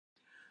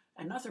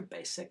Another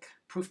basic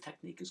proof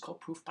technique is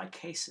called proof by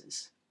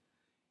cases,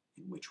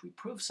 in which we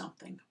prove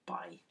something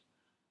by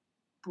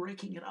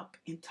breaking it up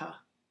into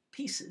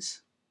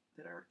pieces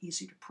that are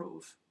easy to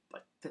prove,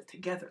 but that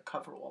together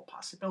cover all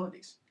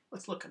possibilities.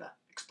 Let's look at an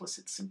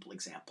explicit, simple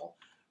example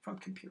from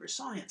computer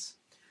science.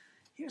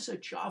 Here's a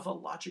Java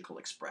logical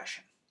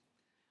expression.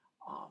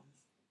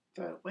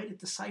 The way to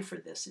decipher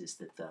this is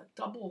that the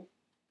double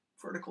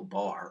vertical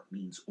bar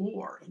means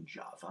or in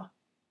Java,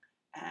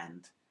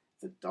 and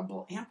the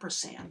double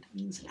ampersand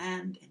means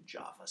and in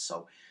Java.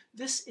 So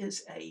this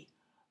is a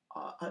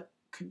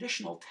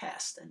conditional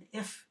test, an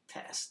if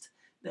test,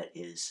 that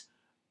is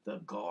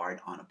the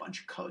guard on a bunch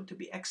of code to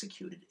be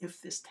executed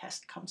if this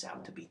test comes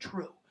out to be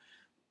true.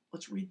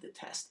 Let's read the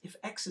test. If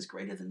x is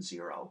greater than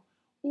 0,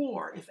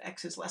 or if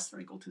x is less than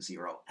or equal to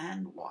 0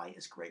 and y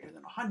is greater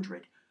than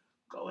 100,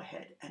 go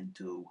ahead and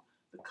do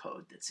the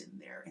code that's in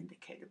there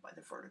indicated by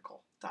the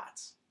vertical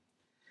dots.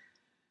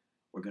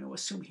 We're going to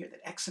assume here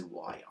that x and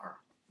y are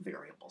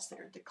variables that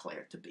are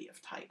declared to be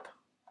of type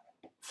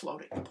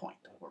floating point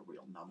or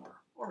real number,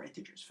 or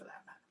integers for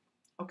that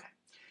matter. Okay.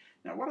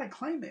 Now what I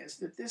claim is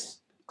that this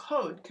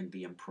code can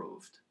be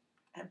improved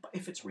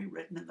if it's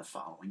rewritten in the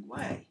following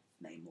way,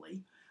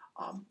 namely,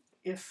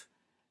 if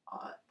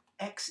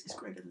x is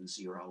greater than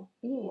 0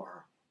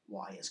 or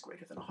y is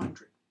greater than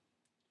 100.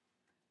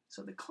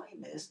 So the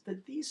claim is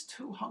that these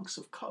two hunks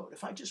of code,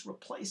 if I just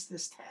replace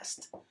this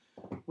test,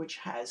 which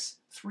has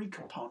 3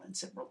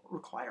 components and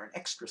require an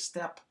extra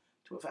step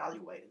to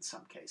evaluate in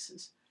some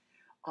cases,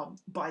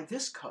 by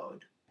this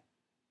code,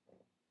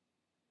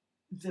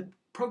 the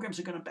programs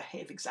are going to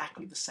behave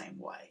exactly the same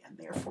way, and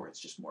therefore it's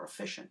just more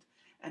efficient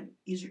and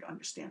easier to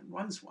understand and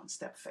runs one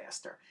step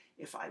faster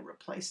if I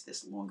replace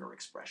this longer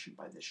expression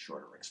by this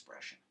shorter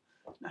expression.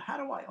 Now, how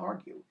do I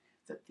argue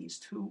that these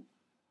two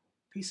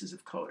pieces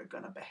of code are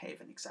going to behave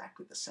in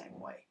exactly the same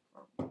way,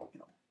 or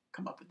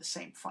come up with the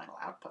same final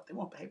output? They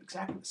won't behave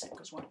exactly the same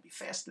because one will be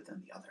faster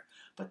than the other,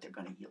 but they're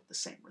going to yield the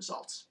same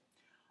results.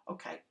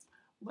 Okay,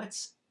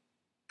 let's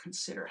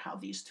consider how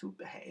these two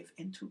behave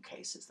in 2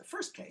 cases. The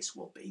first case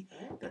will be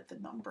that the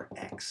number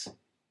x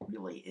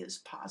really is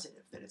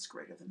positive, that it's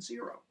greater than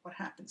 0. What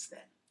happens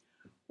then?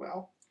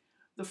 Well,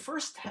 the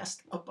first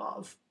test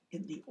above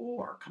in the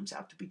or comes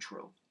out to be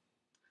true.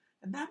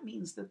 And that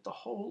means that the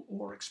whole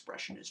or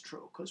expression is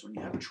true, because when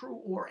you have a true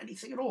or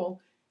anything at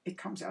all, it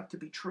comes out to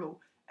be true,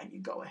 and you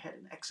go ahead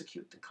and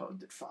execute the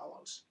code that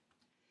follows.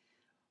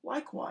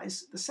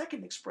 Likewise, the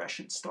second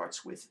expression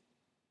starts with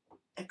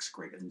x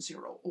greater than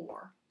 0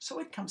 or, so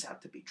it comes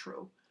out to be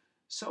true.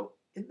 So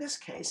in this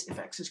case, if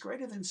x is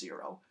greater than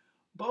 0,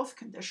 both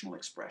conditional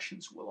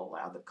expressions will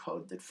allow the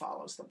code that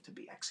follows them to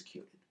be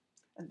executed,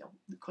 and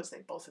because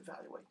they both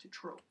evaluate to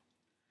true.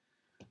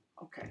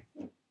 Okay.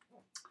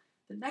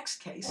 The next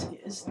case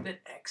is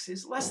that x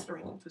is less than or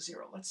equal to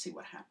 0. Let's see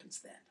what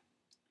happens then.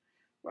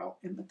 Well,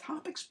 in the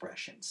top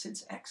expression,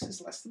 since x is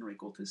less than or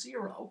equal to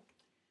 0,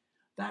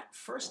 that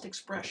first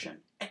expression,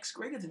 x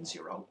greater than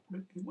 0,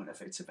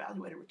 whenever it's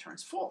evaluated,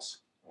 returns false.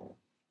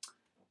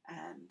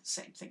 And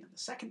same thing in the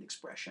second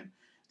expression,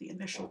 the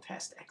initial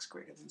test, x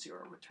greater than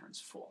 0, returns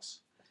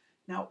false.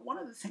 Now, one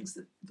of the things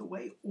that the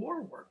way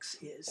OR works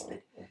is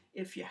that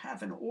if you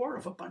have an OR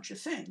of a bunch of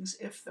things,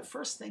 if the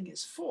first thing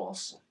is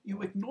false,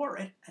 you ignore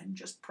it and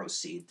just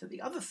proceed to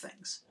the other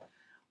things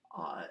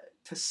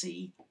to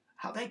see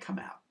how they come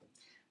out.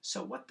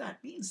 So what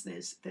that means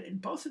is that in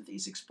both of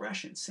these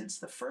expressions, since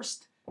the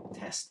first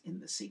test in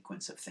the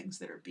sequence of things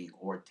that are being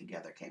ORed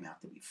together came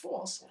out to be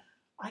false,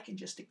 I can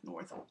just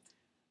ignore them.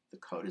 The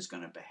code is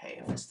going to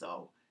behave as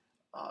though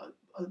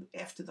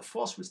after the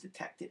false was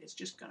detected, it's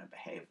just going to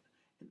behave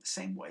in the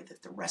same way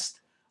that the rest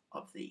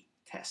of the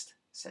test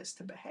says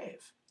to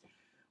behave.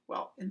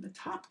 Well, in the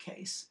top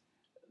case,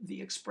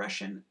 the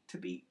expression to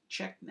be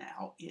checked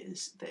now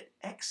is that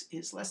x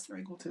is less than or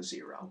equal to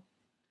 0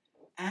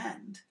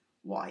 and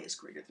y is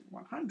greater than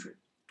 100.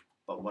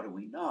 But what do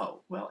we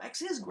know? Well,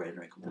 x is greater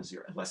than or equal to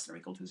 0, less than or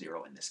equal to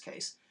 0 in this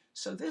case.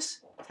 So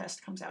this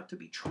test comes out to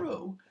be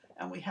true,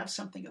 and we have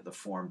something of the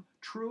form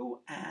true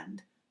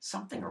and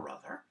something or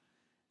other.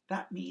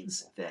 That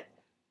means that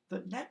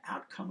the net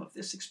outcome of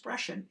this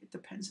expression, it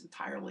depends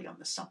entirely on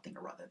the something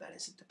or other. That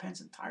is, it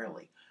depends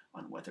entirely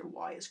on whether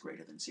y is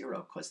greater than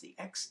 0, because the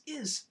x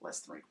is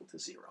less than or equal to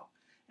 0.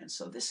 And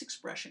so this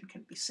expression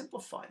can be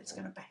simplified. It's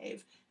going to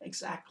behave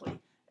exactly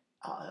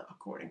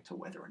according to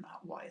whether or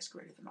not y is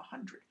greater than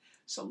 100.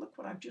 So look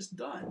what I've just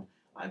done.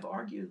 I've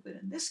argued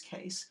that in this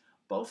case,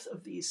 both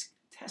of these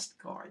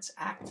test guards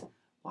act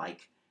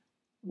like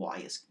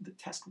y is the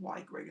test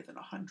y greater than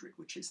 100,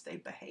 which is they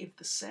behave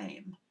the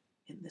same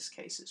in this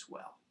case as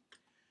well.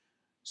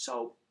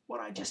 So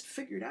what I just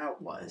figured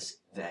out was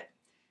that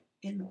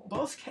in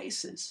both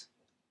cases,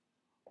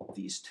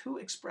 these two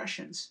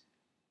expressions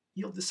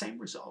yield the same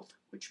result,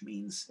 which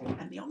means,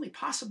 and the only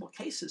possible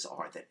cases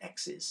are that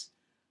x is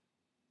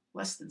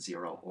less than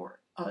 0, or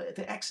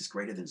that x is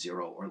greater than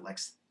 0, or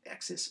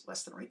x is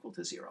less than or equal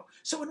to 0.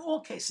 So in all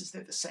cases,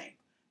 they're the same,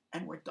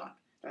 and we're done.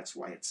 That's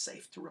why it's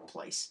safe to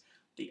replace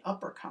the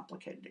upper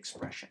complicated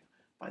expression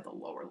by the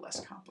lower, less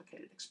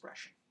complicated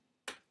expression.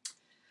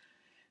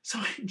 So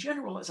in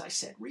general, as I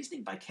said,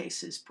 reasoning by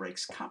cases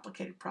breaks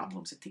complicated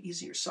problems into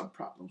easier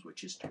subproblems,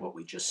 which is what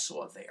we just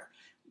saw there.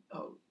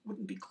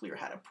 Wouldn't be clear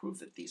how to prove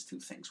that these two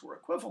things were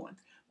equivalent,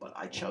 but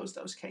I chose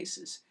those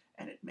cases,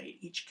 and it made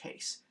each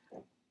case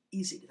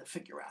easy to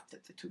figure out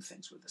that the two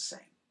things were the same.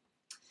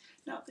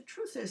 Now, the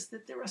truth is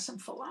that there are some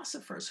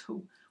philosophers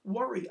who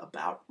worry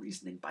about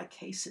reasoning by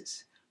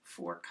cases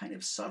for kind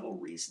of subtle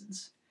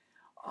reasons.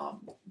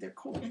 They're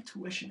called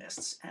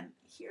intuitionists, and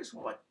here's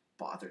what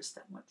bothers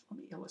them. Let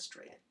me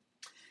illustrate it.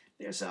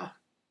 There's a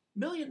 $1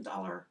 million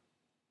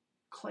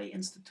Clay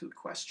Institute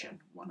question,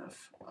 one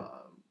of, I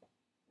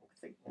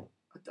think,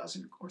 a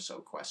dozen or so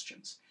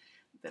questions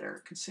that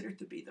are considered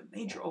to be the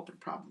major open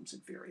problems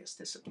in various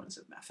disciplines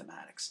of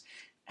mathematics.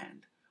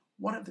 And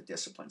one of the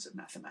disciplines of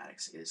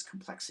mathematics is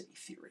complexity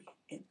theory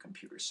in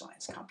computer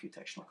science,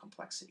 computational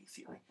complexity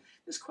theory.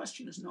 This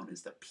question is known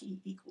as the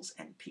P equals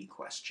NP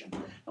question.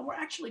 And we're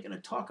actually going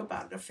to talk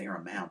about it a fair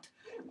amount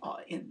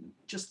in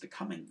just the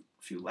coming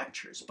few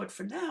lectures. But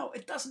for now,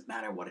 it doesn't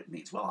matter what it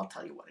means. Well, I'll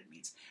tell you what it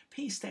means.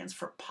 P stands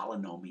for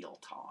polynomial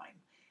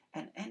time,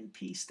 and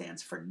NP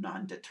stands for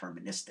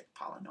non-deterministic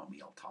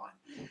polynomial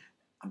time.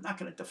 I'm not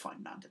going to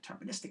define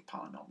non-deterministic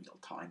polynomial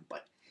time,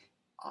 but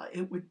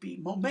it would be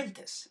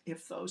momentous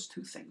if those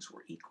two things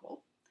were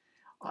equal.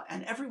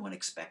 And everyone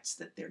expects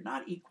that they're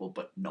not equal,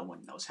 but no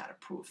one knows how to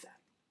prove that.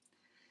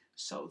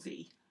 So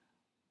the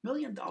 $1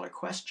 million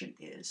question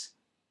is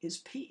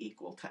P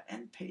equal to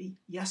NP,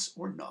 yes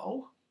or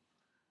no?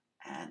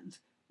 And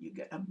you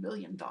get $1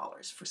 million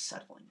for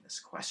settling this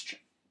question.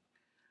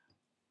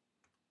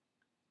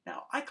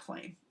 Now, I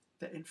claim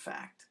that, in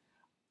fact,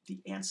 the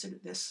answer to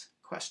this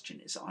question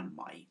is on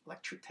my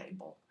lecture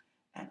table,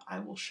 and I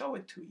will show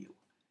it to you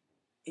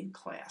in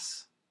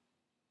class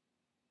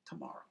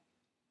tomorrow.